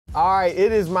All right,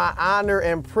 it is my honor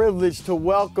and privilege to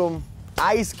welcome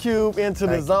Ice Cube into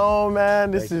the zone,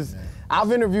 man. I've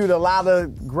interviewed a lot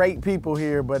of great people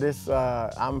here, but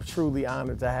I'm truly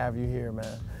honored to have you here,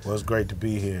 man. Well, it's great to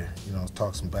be here. You know, let's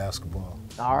talk some basketball.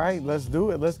 All right, let's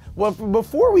do it. Well,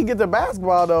 before we get to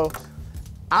basketball, though,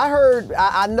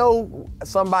 I know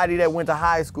somebody that went to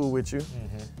high school with you,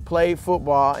 played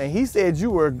football, and he said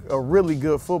you were a really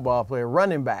good football player,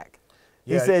 running back.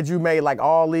 He said you made like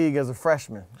all league as a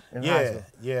freshman in high school.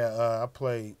 I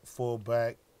played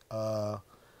fullback.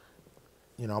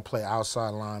 You know, I play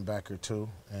outside linebacker too,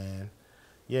 and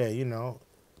yeah, you know,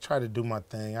 try to do my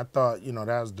thing. I thought, you know,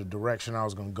 that was the direction I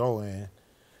was gonna go in,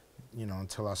 you know,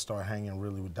 until I started hanging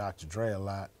really with Dr. Dre a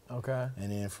lot. Okay.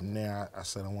 And then from there, I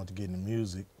said I wanted to get into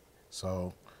music,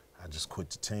 so I just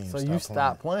quit the team. So you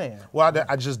stopped playing? Well,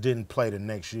 I just didn't play the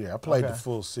next year. I played the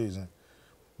full season,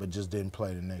 but just didn't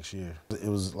play the next year. It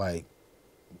was like,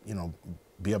 you know,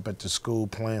 be up at the school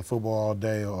playing football all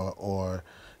day, or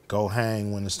go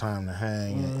hang when it's time to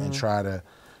hang, and try to,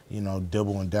 you know,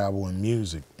 dibble and dabble in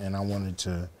music. And I wanted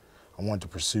to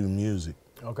pursue music.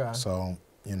 Okay. So,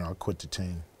 you know, I quit the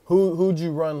team. Who'd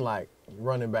you run like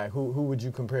running back? Who would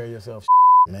you compare yourself?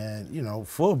 Man, you know,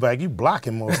 fullback, you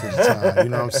blocking most of the time. You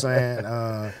know what I'm saying?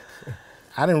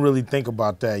 I didn't really think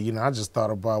about that. You know, I just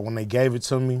thought about when they gave it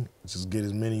to me, just get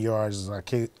as many yards as I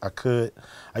could.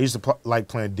 I used to like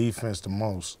playing defense the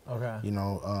most. Okay. You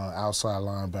know, outside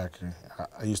linebacker.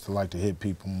 I used to like to hit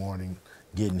people more than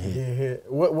getting hit. Getting hit.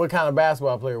 What kind of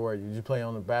basketball player were you? Did you play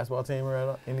on the basketball team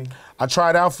or any? I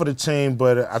tried out for the team,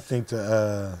 but I think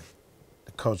the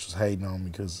coach was hating on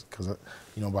me because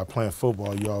you know, by playing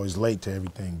football, you're always late to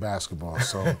everything basketball.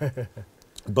 So,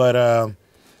 but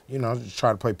you know, just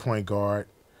try to play point guard.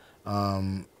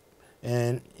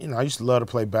 And, you know, I used to love to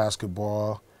play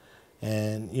basketball.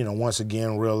 And, you know, once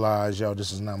again realized, yo,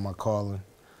 this is not my calling.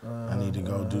 I need to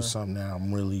go do something that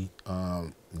I'm really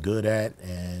good at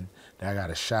and that I got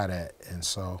a shot at. And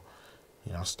so,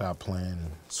 you know, I stopped playing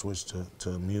and switched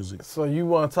to music. So you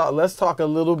want to talk, let's talk a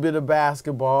little bit of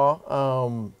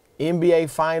basketball. NBA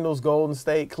Finals, Golden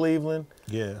State, Cleveland.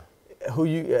 Yeah.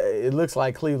 It looks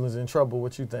like Cleveland's in trouble.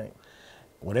 What you think?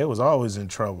 Well, they was always in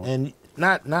trouble. And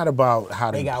not about how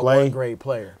they play. They got one great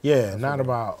player. Yeah, not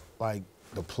about like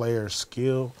the player's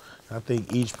skill. I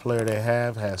think each player they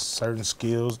have has certain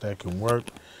skills that can work,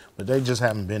 but they just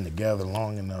haven't been together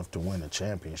long enough to win a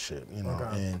championship, you know.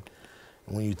 Okay. And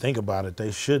when you think about it,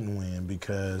 they shouldn't win,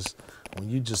 because when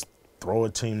you just throw a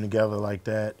team together like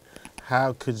that,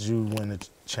 how could you win a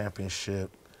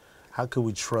championship? How could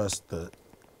we trust the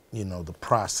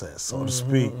process, so to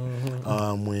speak,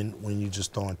 when you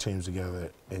just throwing teams together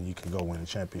and you can go win a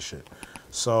championship?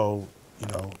 So, you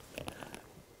know,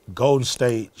 Golden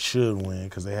State should win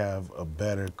because they have a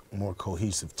better, more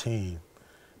cohesive team.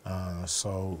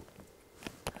 So,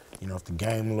 you know, if the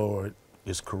game lord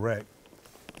is correct,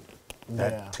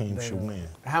 that team should win.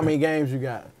 How many games you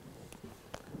got?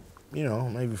 You know,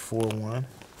 maybe 4-1.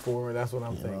 4, that's what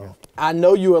I'm thinking. I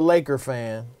know you're a Laker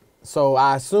fan. So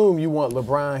I assume you want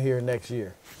LeBron here next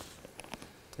year.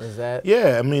 Is that?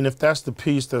 Yeah, I mean, if that's the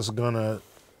piece that's gonna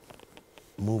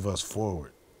move us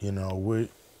forward, you know,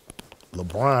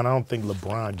 LeBron. I don't think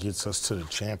LeBron gets us to the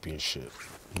championship.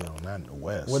 You know, not in the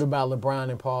West. What about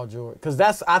LeBron and Paul George? Because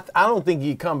I don't think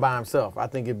he'd come by himself. I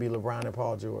think it'd be LeBron and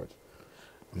Paul George.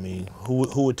 I mean, who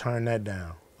would turn that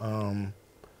down?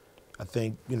 I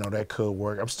think, you know, that could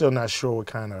work. I'm still not sure what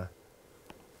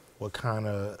kind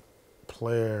of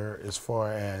player, as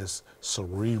far as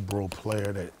cerebral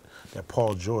player that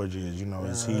Paul George is, you know,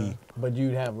 is he? But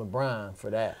you'd have LeBron for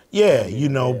that. Yeah, you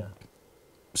know,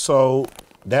 so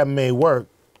that may work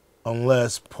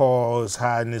unless Paul is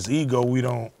hiding his ego we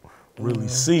don't really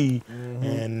see,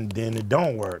 and then it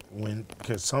don't work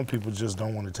because some people just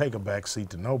don't want to take a back seat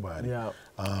to nobody. Yeah.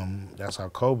 That's how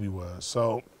Kobe was.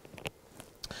 So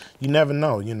you never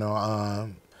know, you know.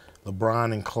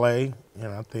 LeBron and Klay, you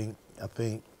know, I think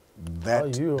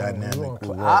that dynamic will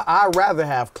work. I'd rather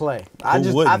have Klay.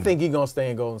 I think he's gonna stay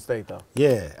in Golden State though.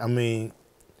 Yeah, I mean,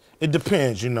 it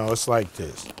depends. You know, it's like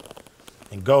this.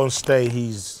 In Golden State,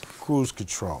 he's cruise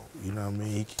control. You know what I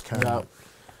mean? He can kind of,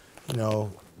 you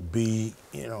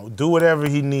know, do whatever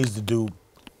he needs to do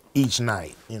each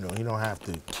night. You know, he don't have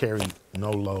to carry no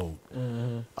load.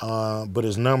 But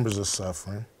his numbers are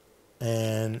suffering,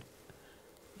 and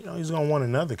you know, he's gonna want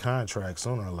another contract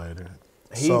sooner or later.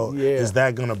 Is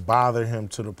that going to bother him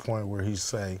to the point where he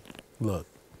say, look,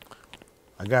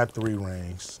 I got 3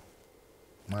 rings.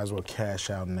 Might as well cash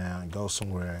out now and go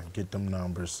somewhere and get them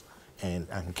numbers, and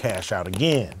I can cash out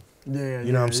again. You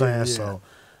know what I'm saying? So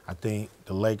I think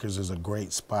the Lakers is a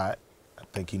great spot. I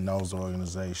think he knows the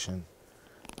organization.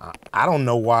 I don't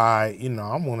know why, you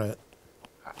know,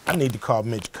 I need to call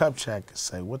Mitch Kupchak and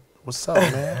say, what's up,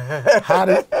 man?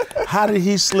 How did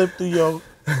he slip through your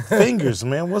fingers,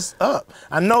 man? What's up?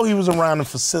 I know he was around the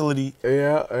facility.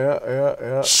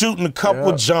 Yeah. Shooting a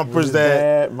couple jumpers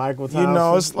that, dad, Michael Thompson. You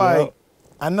know, it's like,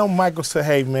 I know Michael said,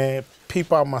 hey, man,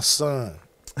 peep out my son.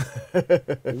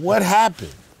 What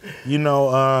happened? You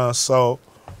know, so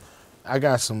I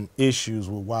got some issues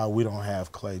with why we don't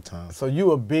have Klay Thompson. So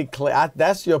you a big Klay.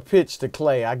 That's your pitch to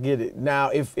Klay. I get it. Now,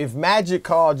 if Magic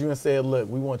called you and said, look,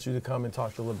 we want you to come and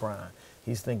talk to LeBron.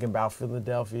 He's thinking about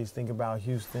Philadelphia. He's thinking about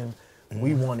Houston.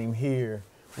 We want him here.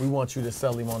 We want you to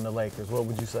sell him on the Lakers. What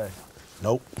would you say?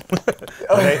 Nope.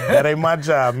 that ain't my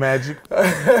job, Magic.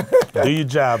 Do your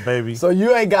job, baby. So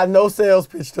you ain't got no sales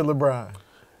pitch to LeBron?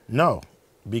 No,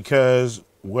 because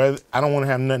I don't want to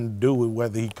have nothing to do with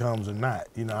whether he comes or not.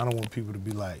 You know, I don't want people to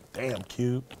be like, damn,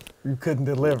 Cube. You couldn't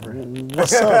deliver.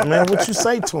 What's up, man? What you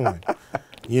say to him?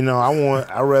 You know,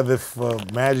 I'd rather for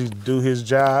Magic to do his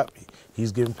job.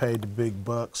 He's getting paid the big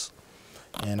bucks.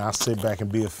 And I sit back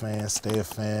and be a fan, stay a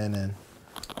fan, and,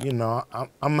 you know,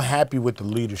 I'm happy with the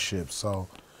leadership. So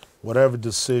whatever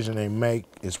decision they make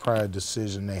is probably a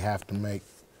decision they have to make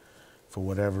for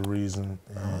whatever reason.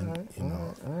 And, you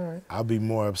know, I'll be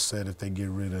more upset if they get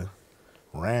rid of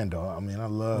Randall. I mean, I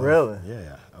love. Really?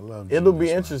 Yeah, I love. It'll be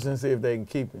interesting to see if they can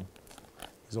keep him.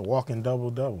 He's a walking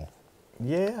double-double.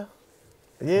 Yeah.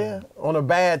 On a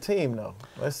bad team, though.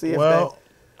 Let's see if Well,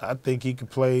 I think he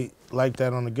could play like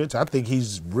that on a good team. I think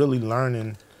he's really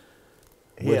learning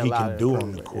what he can do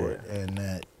on the court, and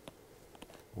that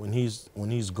when he's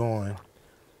going,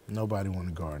 nobody want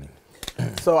to guard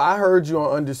him. So I heard you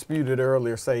on Undisputed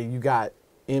earlier say you got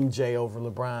MJ over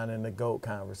LeBron in the GOAT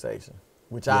conversation,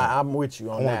 which I'm with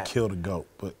you on that. I want to kill the GOAT,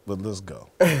 but let's go.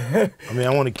 I mean,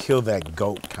 I want to kill that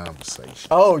GOAT conversation.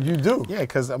 Oh, you do? Yeah,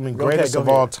 because, I mean, greatest of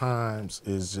all times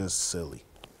is just silly.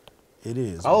 It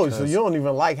is. Oh, so you don't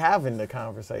even like having the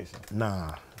conversation?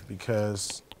 Nah,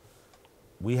 because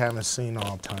we haven't seen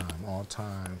all time. All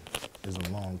time is a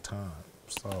long time.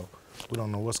 So we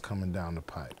don't know what's coming down the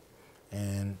pipe.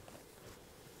 And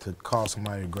to call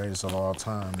somebody the greatest of all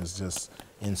time is just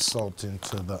insulting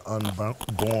to the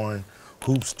unborn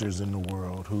hoopsters in the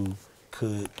world who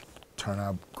could turn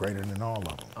out greater than all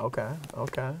of them.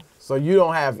 Okay. So you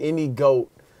don't have any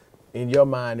GOAT in your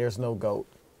mind. There's no GOAT.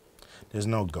 There's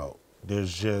no GOAT.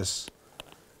 There's just,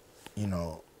 you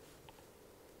know,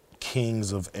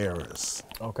 kings of eras.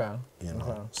 Okay. You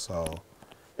know, so.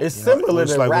 It's similar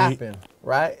to like rapping,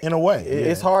 right? In a way.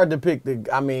 It's hard to pick there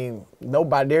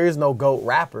is no GOAT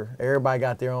rapper. Everybody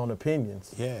got their own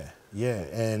opinions. Yeah.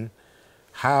 And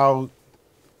how,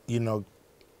 you know,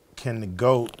 can the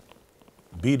GOAT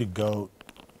be the GOAT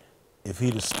if he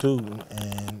the student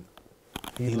and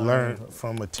he learned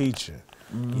from a teacher?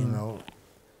 Mm-hmm. You know,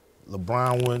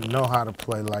 LeBron wouldn't know how to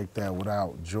play like that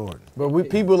without Jordan. But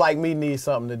people like me need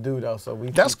something to do, though, so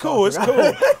we That's cool. It's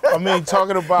cool. I mean,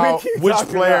 talking about which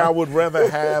player I would rather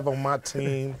have on my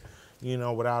team, you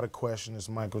know, without a question, is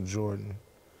Michael Jordan.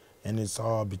 And it's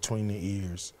all between the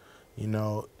ears. You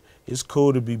know, it's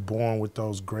cool to be born with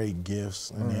those great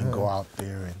gifts and then go out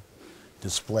there and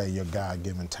display your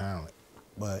God-given talent.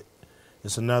 But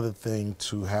it's another thing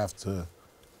to have to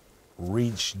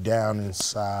reach down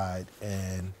inside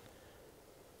and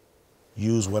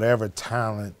use whatever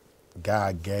talent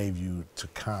God gave you to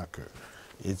conquer.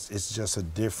 It's just a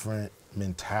different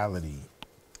mentality,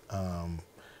 and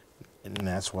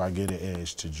that's why I get an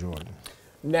edge to Jordan.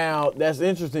 Now, that's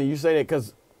interesting you say that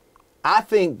because I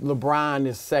think LeBron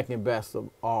is second best of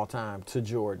all time to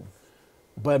Jordan.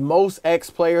 But most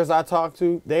ex-players I talk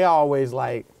to, they always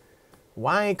like,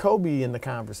 why ain't Kobe in the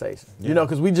conversation? Yeah. You know,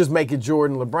 because we just make it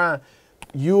Jordan, LeBron.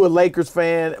 You a Lakers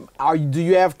fan? Do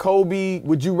you have Kobe?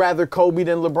 Would you rather Kobe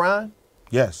than LeBron?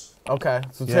 Yes. Okay.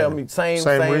 So tell me, same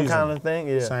kind of thing?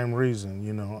 Yeah. Same reason,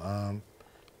 you know.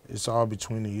 It's all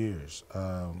between the years.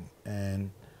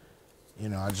 And, you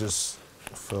know, I just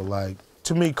feel like,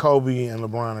 to me, Kobe and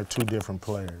LeBron are two different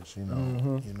players, you know.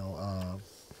 Mm-hmm. You know,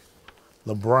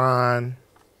 LeBron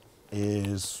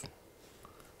is,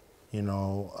 you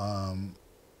know,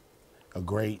 a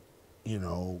great, you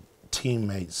know,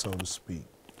 teammate, so to speak.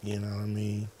 You know what I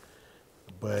mean?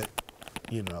 But,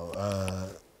 you know,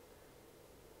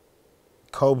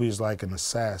 Kobe's like an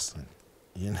assassin.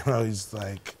 You know, he's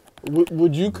like.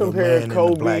 Would you compare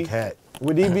Kobe? In the black hat.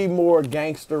 Would he be more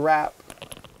gangster rap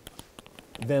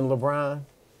than LeBron?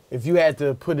 If you had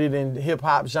to put it in hip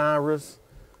hop genres?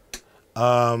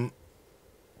 Because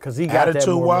he got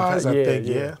attitude-wise, I think,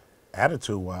 yeah.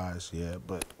 Attitude-wise, yeah.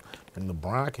 But And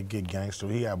LeBron could get gangster.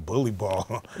 He got bully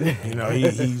ball. You know,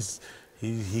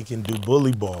 he can do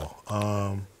bully ball.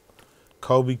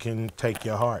 Kobe can take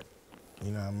your heart.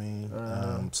 You know what I mean?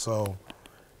 So,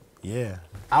 yeah.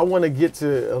 I want to get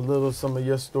to some of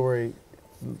your story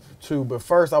too, but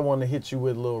first I want to hit you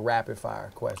with a little rapid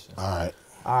fire questions. All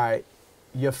right.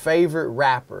 Your favorite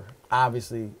rapper,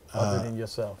 obviously, other than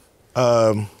yourself.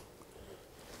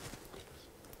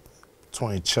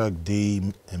 20 Chuck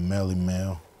D and Melly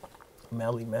Mel.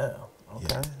 Melly Mel. Okay.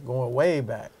 Yeah. Going way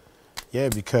back. Yeah,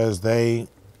 because they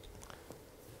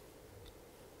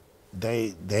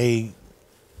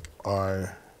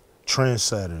are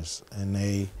trendsetters, and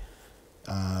they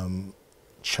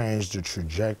changed the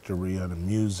trajectory of the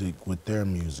music with their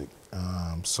music.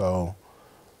 So,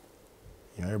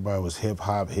 you know, everybody was hip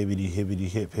hop, hibbity,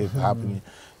 hip hopping,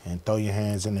 and throw your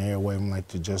hands in the air, waving like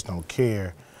they just don't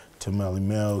care. Till Melly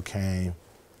Mel came,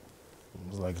 it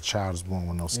was like a child is born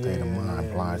with no state of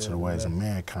mind, blind to the ways of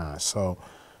mankind. So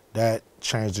that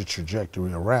changed the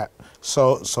trajectory of rap.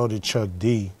 So did Chuck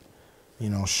D,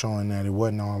 you know, showing that it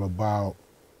wasn't all about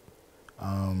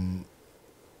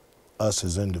us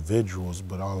as individuals,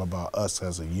 but all about us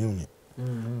as a unit.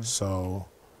 So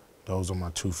those are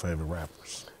my two favorite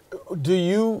rappers.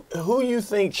 Who you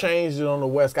think changed it on the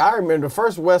West? I remember the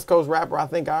first West Coast rapper I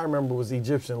remember was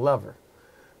Egyptian Lover.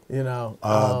 You know.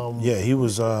 Yeah, he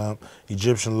was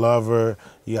Egyptian Lover.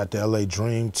 You got the LA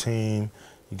Dream Team.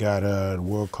 You got the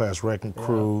World Class Wrecking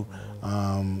Crew.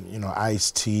 You know,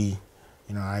 Ice-T.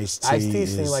 You know, Ice-T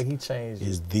seemed like he changed.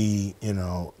 Is the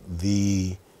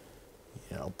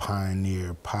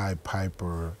pioneer, Pied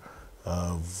Piper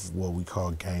of what we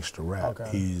call gangster rap. Okay.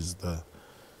 He's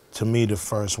to me the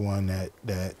first one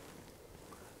that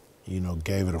you know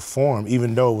gave it a form,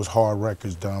 even though it was hard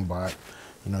records done by,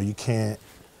 you know, you can't.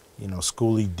 You know,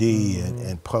 Schoolie D and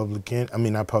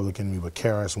not Public Enemy, but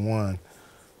KRS-One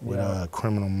with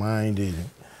Criminal Minded.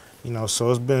 You know,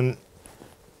 so it's been,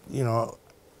 you know,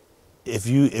 if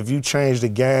you change the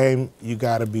game, you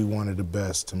got to be one of the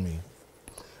best to me.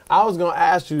 I was gonna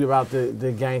ask you about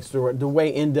the gangster, the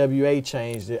way NWA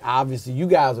changed it. Obviously, you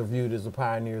guys are viewed as the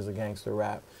pioneers of gangster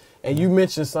rap, and you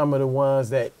mentioned some of the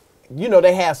ones that, you know,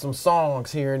 they had some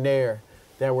songs here and there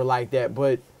that were like that,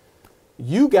 but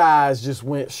you guys just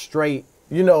went straight,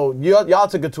 you know, y'all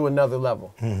took it to another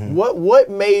level.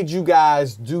 What made you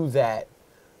guys do that?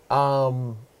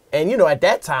 And, you know, at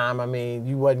that time, I mean,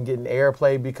 you wasn't getting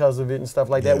airplay because of it and stuff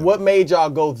like that. What made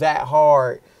y'all go that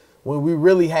hard when we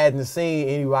really hadn't seen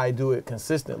anybody do it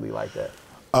consistently like that?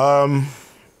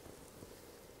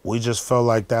 We just felt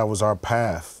like that was our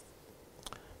path.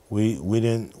 We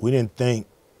didn't think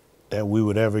that we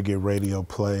would ever get radio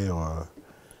play, or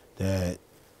that,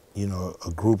 you know,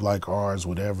 a group like ours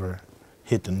would ever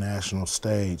hit the national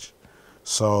stage.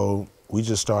 So we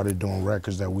just started doing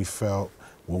records that we felt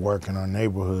would work in our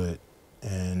neighborhood,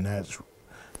 and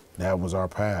that was our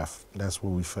path. That's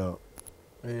what we felt.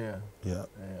 Yeah.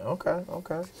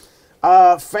 Okay.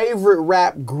 Favorite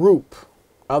rap group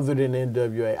other than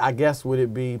NWA? I guess would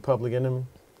it be Public Enemy?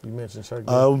 You mentioned Chuck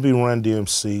D. It would be Run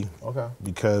DMC. Okay.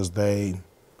 Because they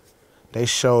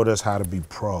showed us how to be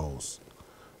pros.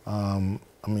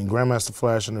 I mean, Grandmaster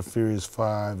Flash and the Furious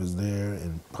 5 is there,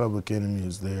 and Public Enemy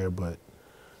is there, but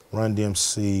Run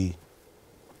DMC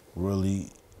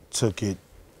really took it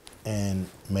and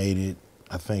made it,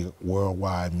 I think,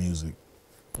 worldwide music.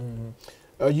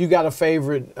 You got a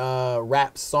favorite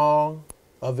rap song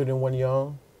other than one of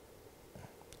your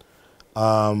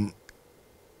own?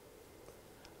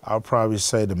 I'll probably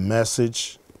say The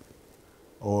Message,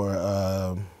 or,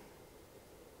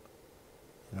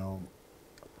 you know,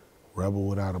 Rebel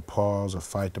Without a Pause, or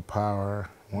Fight the Power,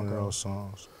 one of those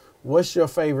songs. What's your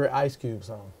favorite Ice Cube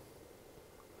song?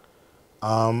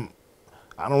 I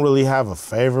don't really have a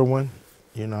favorite one.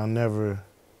 You know, I never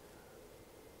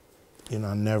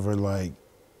like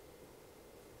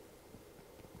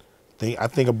I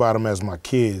think about them as my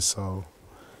kids, so,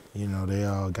 you know, they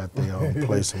all got their own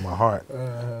place in my heart.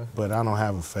 But I don't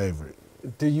have a favorite.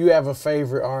 Do you have a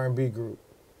favorite R&B group?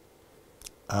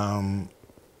 I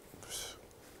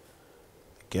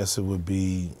guess it would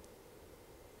be,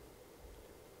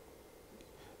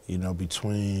 you know,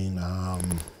 between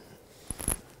the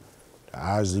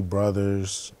Isley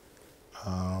Brothers,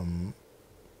 Parliament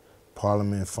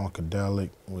Funkadelic,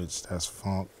 which that's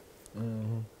funk,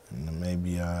 and then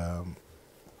maybe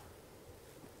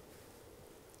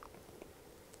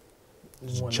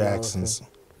Jackson's.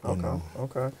 You know.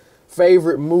 Okay.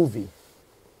 Favorite movie?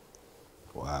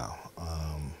 Wow.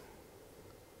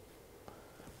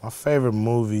 My favorite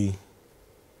movie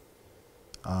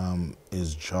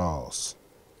is Jaws.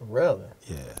 Really?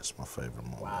 Yeah, it's my favorite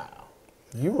movie. Wow.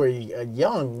 You were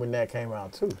young when that came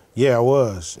out, too. Yeah, I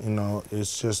was. You know,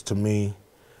 it's just, to me,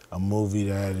 a movie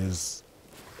that is,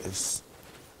 it's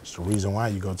the reason why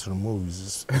you go to the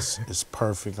movies. It's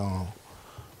perfect on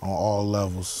all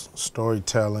levels.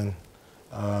 Storytelling,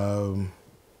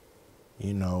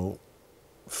 you know,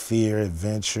 fear,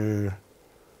 adventure.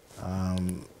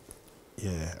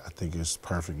 Yeah, I think it's a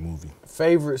perfect movie.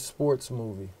 Favorite sports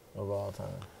movie of all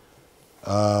time?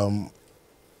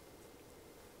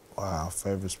 Wow,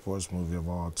 favorite sports movie of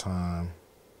all time.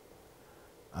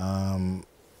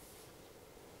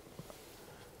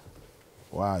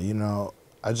 Wow, you know,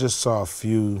 I just saw a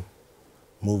few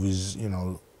movies, you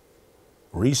know,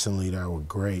 recently that were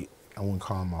great. I wouldn't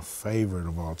call them my favorite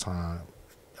of all time.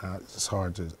 It's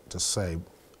hard to say,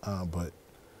 but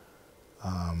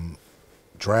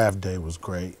Draft Day was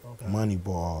great. Okay.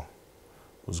 Moneyball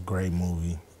was a great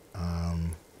movie.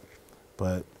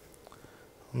 But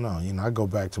no, you know, I go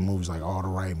back to movies like All the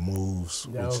Right Moves,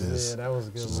 which is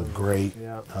a great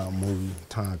movie.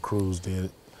 Tom Cruise did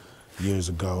it years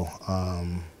ago.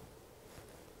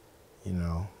 You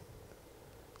know,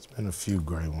 it's been a few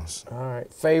great ones. All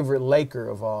right. Favorite Laker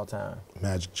of all time?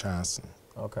 Magic Johnson.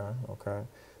 Okay, okay.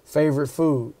 Favorite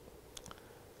food?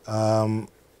 I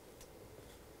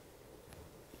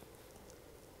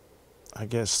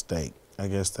guess steak. I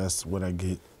guess that's what I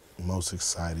get most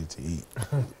excited to eat.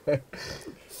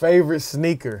 Favorite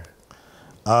sneaker?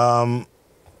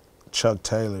 Chuck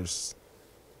Taylor's.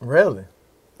 Really?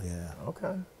 Yeah.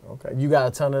 Okay, okay. You got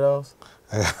a ton of those?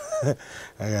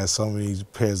 I got so many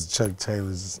pairs of Chuck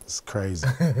Taylors. It's crazy.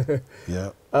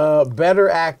 Yep. Better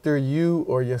actor, you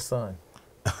or your son?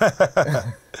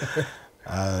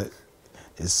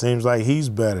 It seems like he's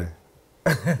better.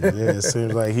 Yeah, it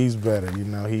seems like he's better. You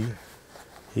know,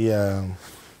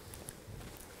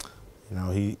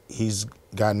 he's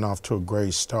gotten off to a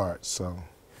great start. So,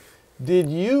 did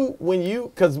you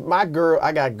because I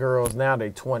got girls now, they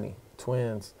 20,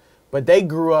 twins, but they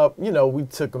grew up. You know, we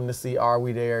took them to see Are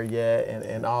We There Yet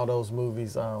and all those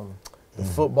movies. The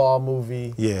football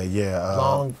movie. Yeah.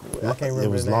 I can't remember. It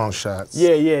was Long Shots.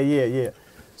 Yeah.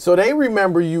 So they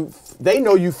remember you. They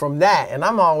know you from that, and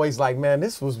I'm always like, man,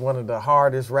 this was one of the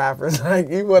hardest rappers. Like,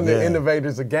 he one of the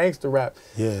innovators of gangster rap.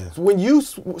 Yeah. So when you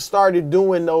started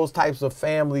doing those types of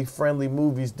family-friendly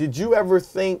movies, did you ever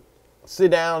sit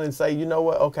down and say, you know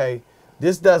what? Okay,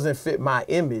 this doesn't fit my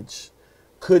image.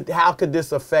 How could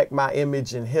this affect my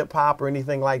image in hip hop or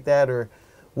anything like that? Or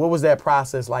what was that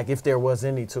process like, if there was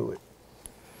any to it?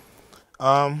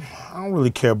 I don't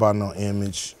really care about no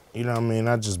image. You know what I mean?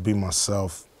 I just be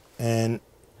myself. And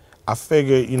I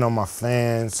figured, you know, my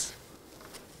fans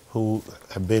who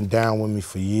have been down with me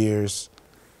for years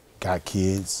got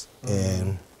kids.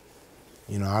 And,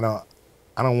 you know,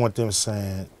 I don't want them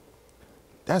saying,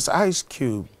 that's Ice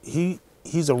Cube.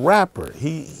 He's a rapper.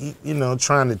 He you know,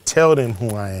 trying to tell them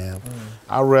who I am.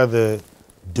 I'd rather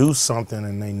do something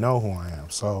and they know who I am.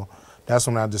 So that's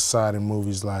when I decided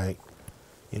movies like,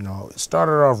 you know, it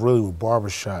started off really with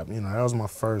Barbershop. You know, that was my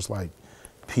first, like,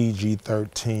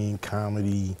 PG-13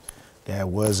 comedy that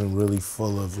wasn't really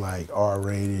full of, like,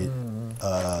 R-rated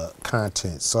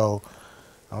content. So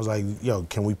I was like, yo,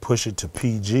 can we push it to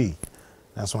PG?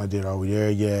 That's when I did Are We There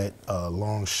Yet?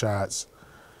 Long Shots.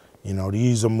 You know,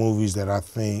 these are movies that I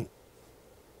think,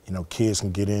 you know, kids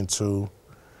can get into,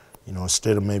 you know,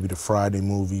 instead of maybe the Friday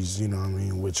movies, you know what I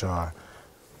mean, which are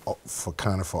for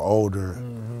older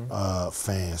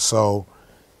fans. So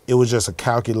it was just a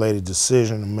calculated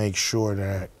decision to make sure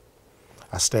that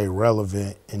I stay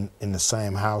relevant in the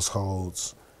same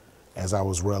households as I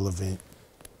was relevant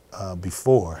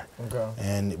before. Okay.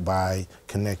 And by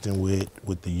connecting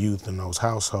with the youth in those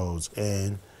households.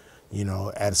 And, you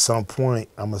know, at some point,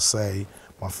 I'm going to say,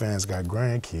 my fans got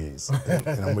grandkids, and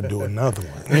I'm going to do another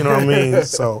one. You know what I mean?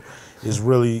 So that's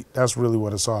really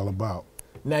what it's all about.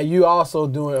 Now, you also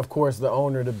doing, of course, the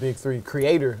owner of the Big Three,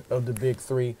 creator of the Big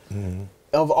Three.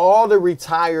 Of all the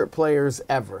retired players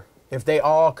ever, if they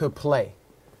all could play,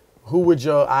 who would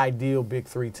your ideal Big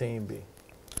Three team be?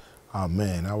 Oh,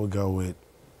 man, I would go with,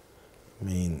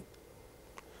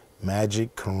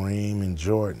 Magic, Kareem, and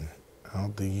Jordan. I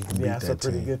don't think you can beat that team. That's a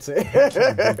pretty good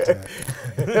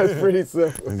team. That's pretty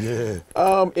simple.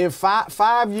 Yeah. In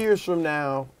 5 years from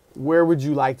now, where would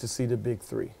you like to see the Big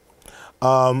Three?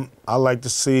 I like to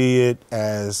see it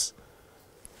as,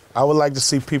 I would like to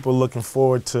see people looking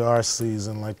forward to our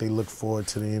season like they look forward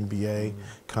to the NBA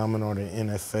coming or the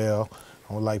NFL.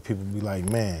 I would like people to be like,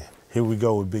 man, here we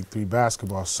go with Big Three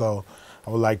basketball. So I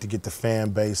would like to get the fan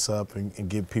base up and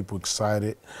get people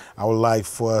excited. I would like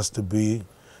for us to be,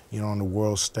 you know, on the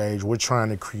world stage. We're trying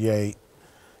to create,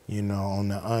 you know, on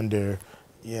the under,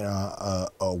 you know,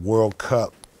 a World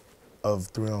Cup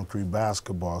of 3-on-3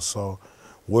 basketball. So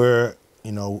we're,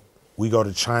 you know, we go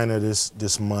to China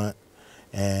this month,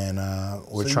 and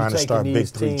we're trying to start Big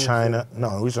 3 China.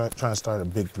 No, we're trying to start a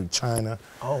Big 3 China.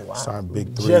 Oh, wow. Start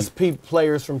Big 3. Just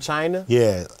players from China?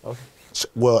 Yeah. Okay.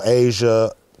 Well,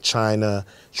 Asia, China,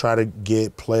 try to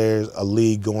get players, a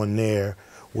league going there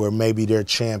where maybe their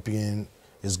champion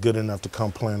is good enough to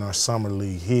come play in our summer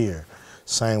league here.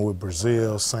 Same with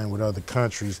Brazil, same with other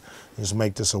countries. Just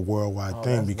make this a worldwide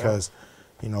thing because,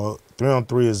 you know,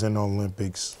 3-on-3 is in the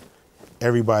Olympics.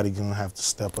 Everybody's gonna have to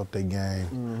step up their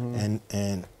game,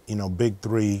 and you know, Big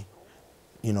 3,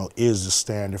 you know, is the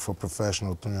standard for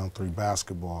professional 3-on-3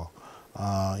 basketball.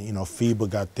 You know, FIBA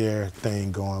got their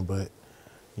thing going, but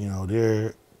you know,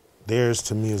 theirs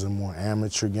to me is a more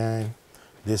amateur game.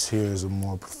 This here is a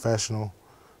more professional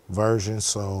version,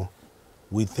 so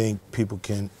we think people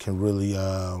can really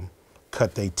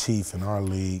cut their teeth in our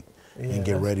league and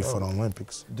get ready for the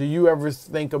Olympics. Do you ever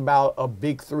think about a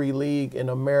Big 3 league in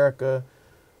America?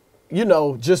 You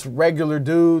know, just regular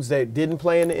dudes that didn't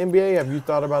play in the NBA. Have you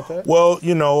thought about that? Well,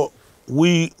 you know,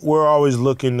 we're always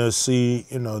looking to see,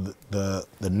 you know, the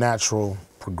natural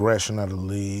progression of the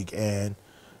league, and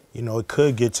you know, it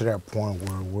could get to that point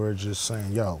where we're just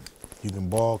saying, yo, you can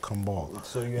ball, come ball.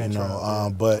 So you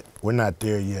know, but we're not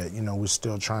there yet. You know, we're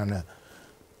still trying to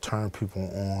turn people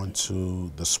on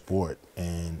to the sport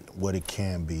and what it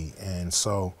can be. And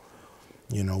so,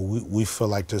 you know, we feel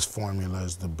like this formula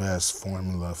is the best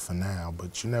formula for now,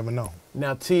 but you never know.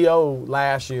 Now, T.O.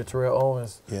 last year, Terrell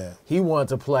Owens, he wanted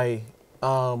to play.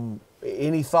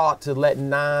 Any thought to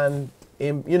letting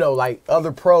you know, like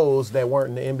other pros that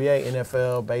weren't in the NBA,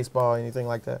 NFL, baseball, anything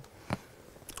like that?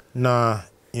 Nah,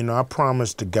 you know, I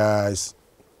promised the guys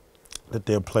that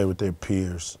they'll play with their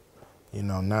peers. You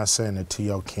know, not saying that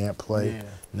T.O. can't play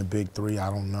in the Big 3. I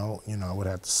don't know. You know, I would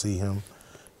have to see him,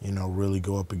 you know, really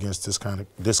go up against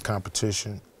this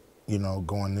competition, you know,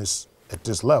 going at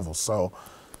this level. So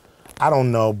I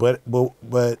don't know, but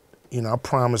you know, I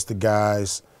promised the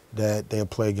guys that they'll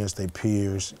play against their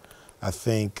peers. I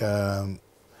think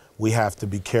we have to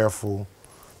be careful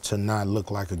to not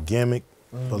look like a gimmick,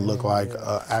 but look like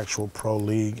an actual pro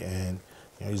league. And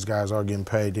you know, these guys are getting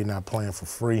paid; they're not playing for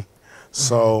free.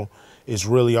 So it's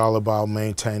really all about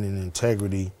maintaining the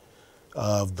integrity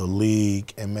of the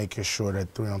league and making sure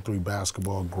that 3-on-3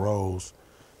 basketball grows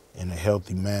in a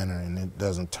healthy manner and it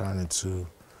doesn't turn into,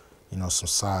 you know, some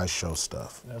sideshow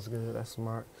stuff. That's good. That's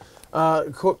smart.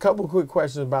 Couple quick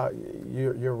questions about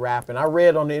your rapping. I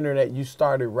read on the internet you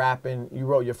started rapping. You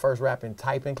wrote your first rap in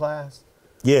typing class.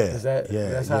 Yeah.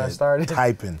 That's how it started?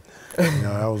 Typing. You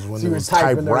know, that was when it was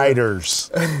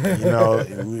typewriters. You know,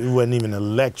 it wasn't even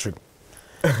electric.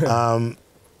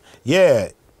 Yeah,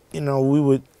 you know, we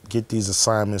would get these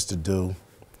assignments to do,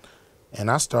 and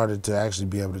I started to actually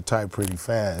be able to type pretty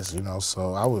fast, you know,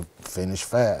 so I would finish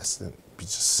fast and be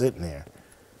just sitting there.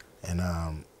 And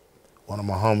one of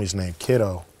my homies named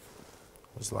Kiddo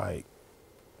was like,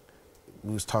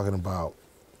 we was talking about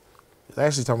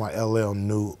LL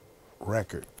New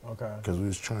record. Okay. Because we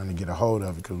was trying to get a hold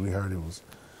of it because we heard it was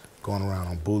going around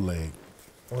on bootleg.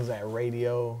 What was that,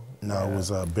 radio? No, it was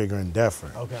Bigger and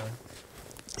Deffer. Okay.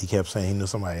 He kept saying he knew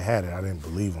somebody had it. I didn't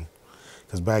believe him.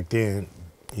 Because back then,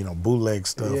 you know, bootleg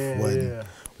stuff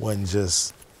wasn't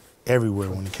just everywhere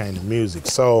when it came to music.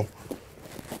 So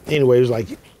anyway, it was like,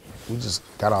 we just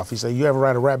got off. He said, you ever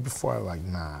write a rap before? I was like,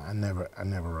 nah, I never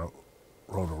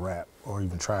wrote a rap or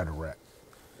even tried to rap.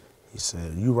 He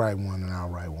said, you write one and I'll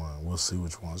write one. We'll see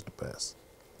which one's the best.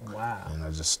 Wow. And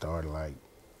I just started like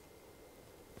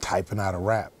typing out a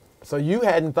rap. So you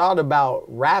hadn't thought about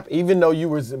rap, even though you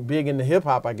was big into hip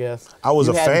hop, I guess. I was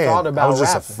a fan. Thought about I was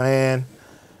just rapping. a fan.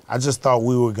 I just thought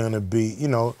we were gonna be, you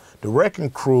know, the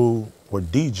Wrecking Crew were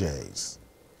DJs.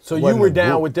 So you were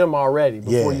down with them already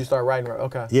before you started writing?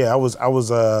 Okay. Yeah, I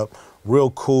was real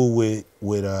cool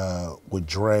with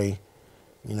Dre.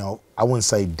 You know, I wouldn't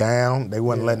say down. They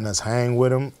wasn't letting us hang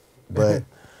with them, but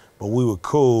we were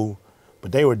cool.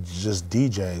 But they were just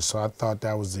DJs, so I thought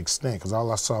that was the extent, because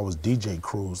all I saw was DJ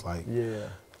crews, like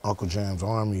Uncle Jam's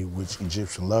Army, which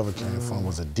Egyptian Lover came from,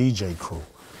 was a DJ crew.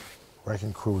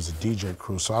 Wrecking Crew was a DJ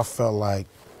crew, so I felt like,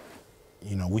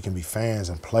 you know, we can be fans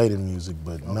and play the music,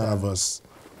 but none of us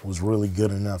was really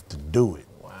good enough to do it.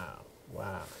 Wow,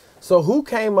 wow. So who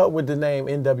came up with the name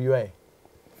NWA?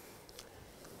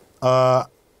 I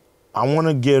want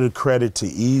to give the credit to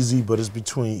Easy, but it's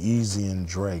between Easy and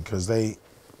Dre, because they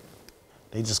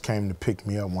just came to pick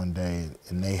me up one day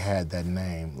and they had that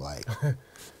name like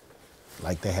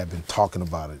like they had been talking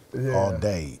about it all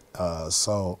day.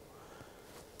 So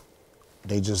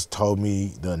they just told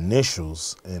me the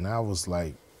initials, and I was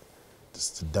like,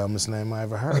 "This is the dumbest name I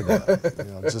ever heard of." You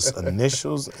know, just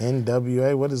initials,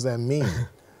 NWA. What does that mean?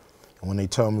 And when they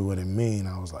told me what it mean,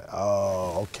 I was like,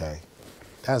 "Oh, okay,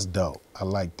 that's dope. I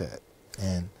like that."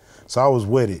 And so I was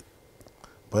with it,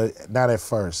 but not at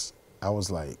first. I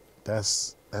was like,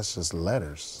 "That's just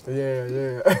letters."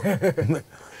 Yeah.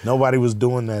 Nobody was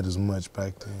doing that as much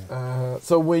back then.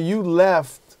 So when you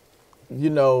left,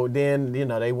 you know, then, you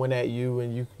know, they went at you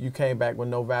and you came back with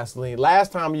No Vaseline.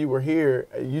 Last time you were here,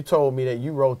 you told me that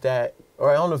you wrote that, or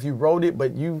I don't know if you wrote it,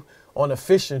 but you on a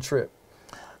fishing trip,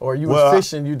 or you were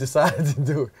fishing, you decided to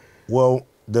do it. Well,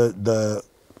 the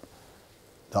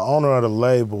owner of the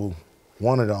label,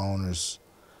 one of the owners,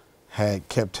 had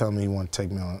kept telling me he wanted to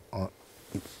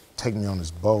take me on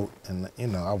his boat, and you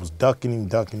know, I was ducking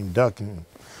him.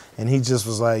 And he just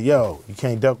was like, "Yo, you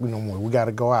can't duck me no more. We got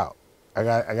to go out. I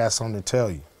got something to tell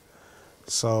you."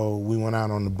 So we went out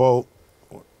on the boat.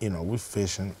 You know, we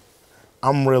fishing.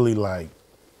 I'm really like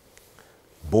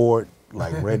bored,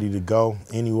 like ready to go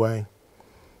anyway.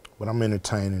 But I'm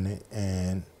entertaining it.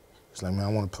 And he's like, "Man, I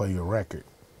want to play you a record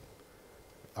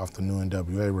off the new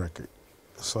NWA record."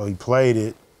 So he played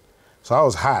it. So I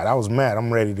was hot. I was mad.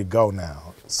 I'm ready to go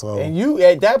now. So, and you,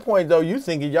 at that point, though, you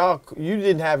thinking you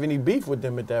didn't have any beef with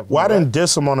them at that point. Well, I didn't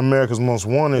diss them on America's Most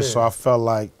Wanted, so I felt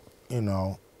like, you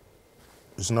know,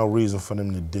 there's no reason for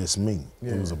them to diss me.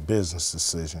 Yeah. It was a business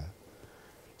decision.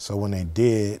 So when they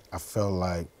did, I felt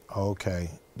like, oh, okay,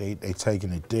 they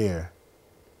taking it there.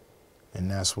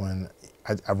 And that's when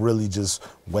I really just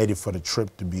waited for the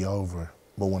trip to be over.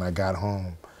 But when I got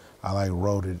home, I like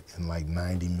wrote it in like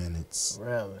 90 minutes.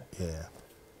 Really? Yeah.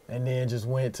 And then just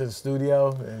went to the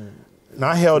studio and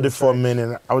I held it for a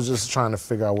minute. I was just trying to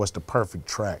figure out what's the perfect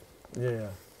track. Yeah.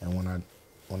 And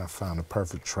when I found the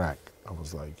perfect track, I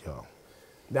was like, yo.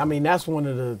 I mean, that's one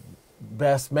of the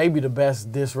best, maybe the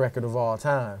best diss record of all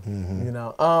time. Mm-hmm. You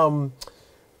know.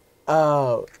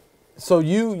 So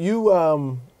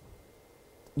you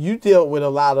dealt with a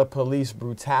lot of police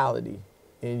brutality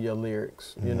in your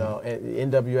lyrics, you know,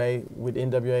 and with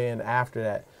NWA and after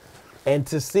that. And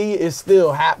to see it's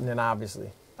still happening,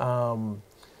 obviously. What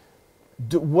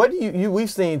do you we've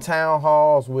seen town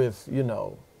halls with, you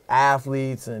know,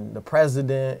 athletes and the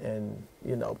president and,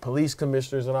 you know, police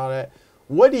commissioners and all that.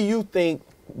 What do you think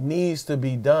needs to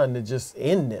be done to just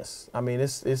end this? I mean,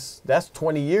 that's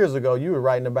 20 years ago you were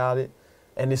writing about it,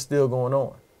 and it's still going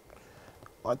on.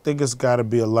 I think it's got to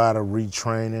be a lot of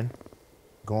retraining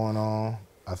going on.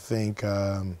 I think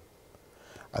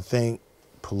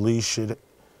police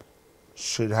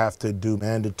should have to do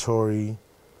mandatory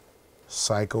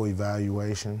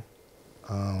psycho-evaluation.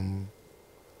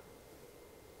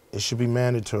 It should be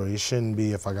mandatory. It shouldn't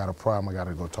be if I got a problem, I got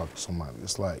to go talk to somebody.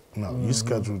 It's like, no, you're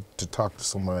scheduled to talk to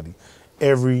somebody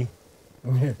every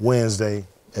Wednesday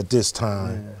at this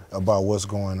time about what's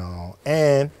going on.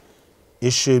 And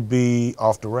it should be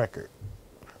off the record.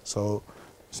 So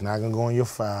it's not going to go in your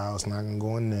file. It's not going to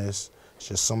go in this. It's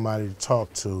just somebody to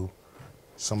talk to,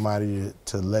 somebody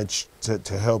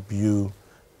to help you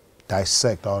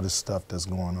dissect all this stuff that's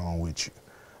going on with you.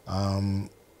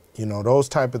 You know, those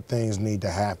type of things need to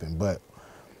happen. But,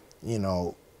 you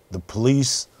know, the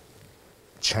police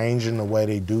changing the way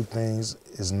they do things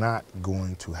is not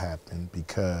going to happen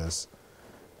because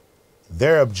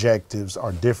their objectives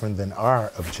are different than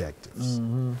our objectives.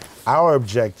 Mm-hmm. Our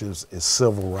objectives is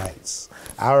civil rights.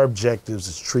 Our objectives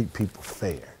is treat people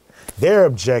fair. Their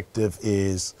objective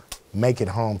is make it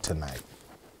home tonight.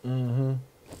 Mm-hmm.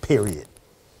 Period.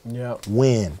 Yep.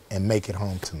 Win and make it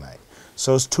home tonight.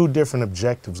 So it's two different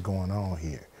objectives going on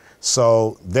here.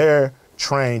 So they're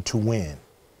trained to win.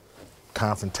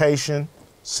 Confrontation,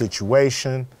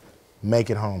 situation,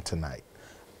 make it home tonight.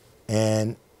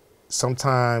 And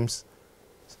sometimes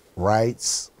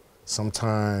rights,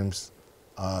 sometimes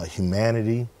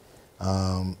humanity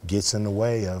gets in the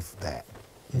way of that.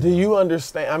 Do you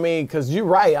understand? I mean, because you're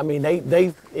right. I mean,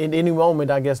 they in any moment,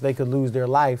 I guess they could lose their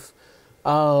life.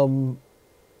 Do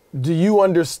you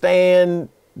understand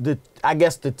the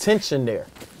tension there?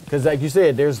 Because like you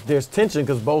said, there's tension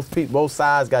because both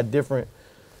sides got different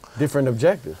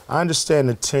objectives. I understand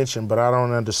the tension, but I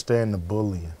don't understand the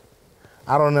bullying.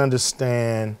 I don't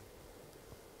understand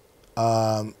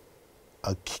a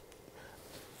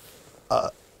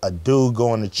dude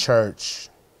going to church,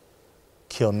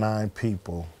 kill 9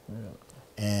 people,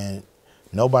 and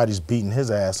nobody's beating his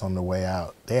ass on the way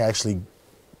out. They actually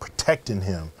protecting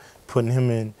him, putting him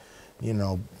in, you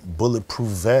know, bulletproof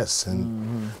vests,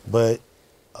 and but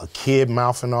a kid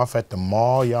mouthing off at the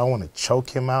mall, y'all want to choke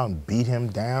him out and beat him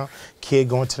down. Kid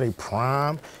going to their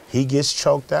prime, he gets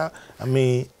choked out. I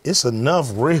mean, it's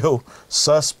enough real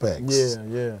suspects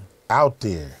out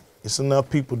there. It's enough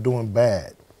people doing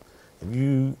bad. If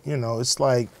you know, it's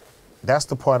like, that's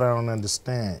the part I don't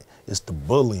understand. It's the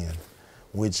bullying,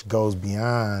 which goes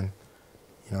beyond,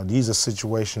 you know, these are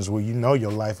situations where you know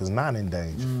your life is not in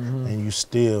danger, and you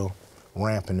still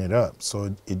ramping it up.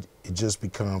 So it just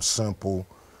becomes simple,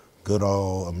 good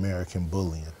old American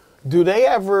bullying. Do they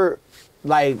ever,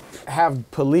 like, have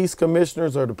police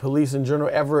commissioners or the police in general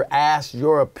ever ask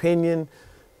your opinion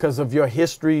because of your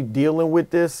history dealing with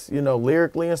this, you know,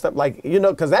 lyrically and stuff? Like, you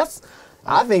know, because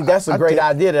I think that's a great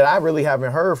idea that I really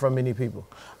haven't heard from many people.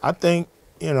 I think,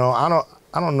 you know, I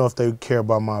don't know if they care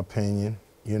about my opinion.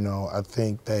 You know, I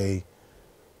think they,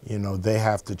 you know, they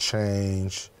have to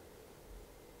change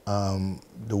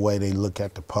the way they look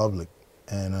at the public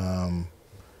and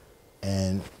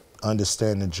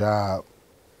understand the job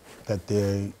that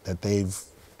they've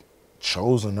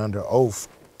chosen under oath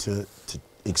to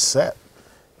accept.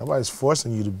 Nobody's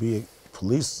forcing you to be a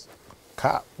police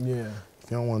cop. Yeah. If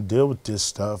you don't want to deal with this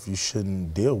stuff, you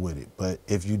shouldn't deal with it. But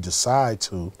if you decide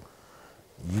to,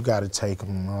 you got to take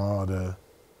them all the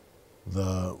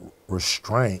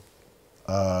restraint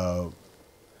that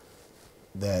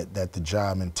the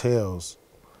job entails,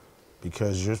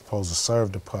 because you're supposed to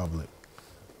serve the public,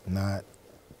 not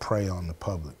prey on the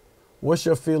public. What's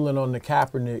your feeling on the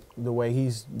Kaepernick, the way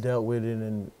he's dealt with it,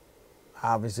 and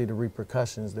obviously the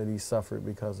repercussions that he suffered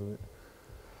because of it?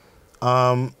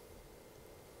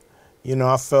 You know,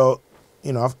 I felt,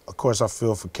 you know, of course I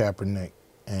feel for Kaepernick,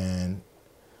 and,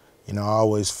 you know, I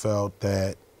always felt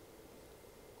that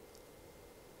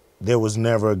there was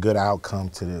never a good outcome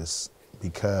to this,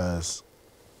 because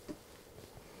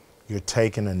you're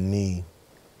taking a knee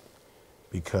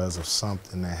because of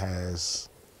something that has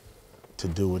to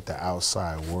do with the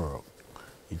outside world.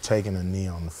 You're taking a knee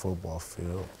on the football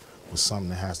field with something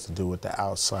that has to do with the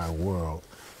outside world,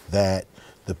 that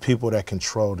the people that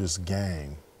control this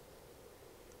game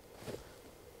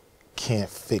can't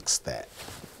fix that.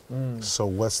 So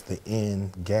what's the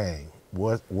end game?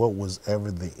 What was ever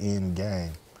the end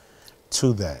game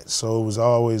to that? So it was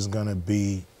always gonna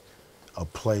be a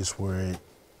place where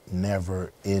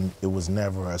it was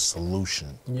never a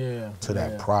solution to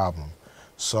that problem.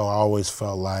 So I always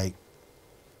felt like,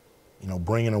 you know,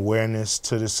 bringing awareness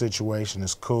to the situation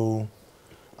is cool.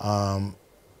 Falling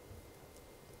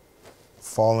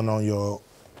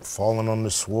on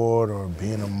the sword or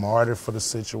being a martyr for the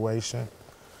situation,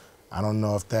 I don't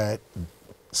know if that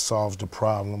solves the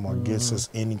problem or gets us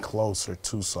any closer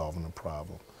to solving the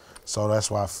problem. So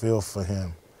that's why I feel for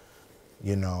him,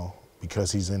 you know,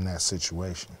 because he's in that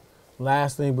situation.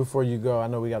 Last thing before you go, I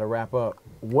know we got to wrap up.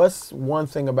 What's one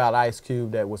thing about Ice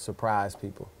Cube that would surprise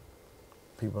people?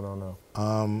 People don't know.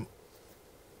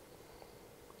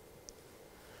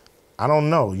 I don't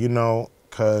know, you know,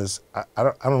 because I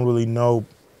don't really know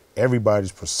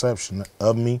everybody's perception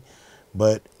of me,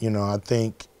 but, you know, I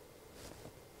think,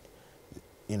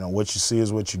 you know, what you see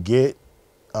is what you get,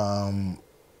 and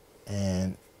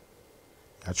I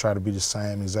try to be the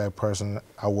same exact person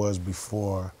I was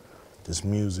before this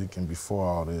music and before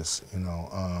all this, you know.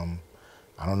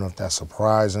 I don't know if that's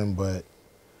surprising, but,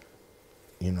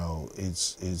 you know,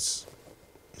 it's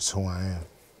who I am.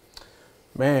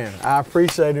 Man, I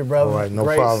appreciate it, brother. All right, no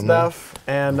Great problem, stuff.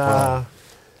 Man. And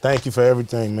thank you for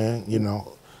everything, man. You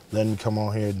know, letting me come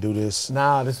on here and do this.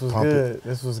 Nah, this was good.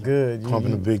 This was good.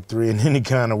 Pumping the Big Three in any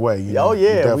kind of way. You know, oh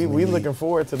yeah, we looking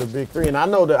forward to the Big Three, and I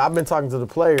know that I've been talking to the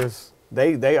players.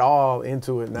 They all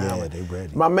into it now. Yeah, they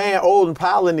ready. My man Olden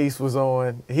Polynice was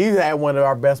on. He had one of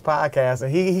our best podcasts,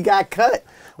 and he got cut.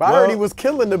 But I heard he was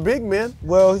killing the big men.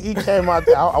 Well, he came out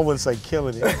there. I wouldn't say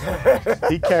killing it.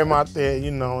 He came out there,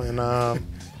 you know, and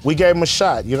we gave him a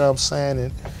shot. You know what I'm saying?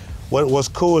 And what's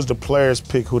cool is the players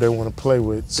pick who they want to play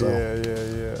with. So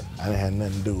Yeah. I didn't have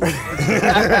nothing to do with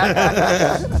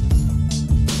it.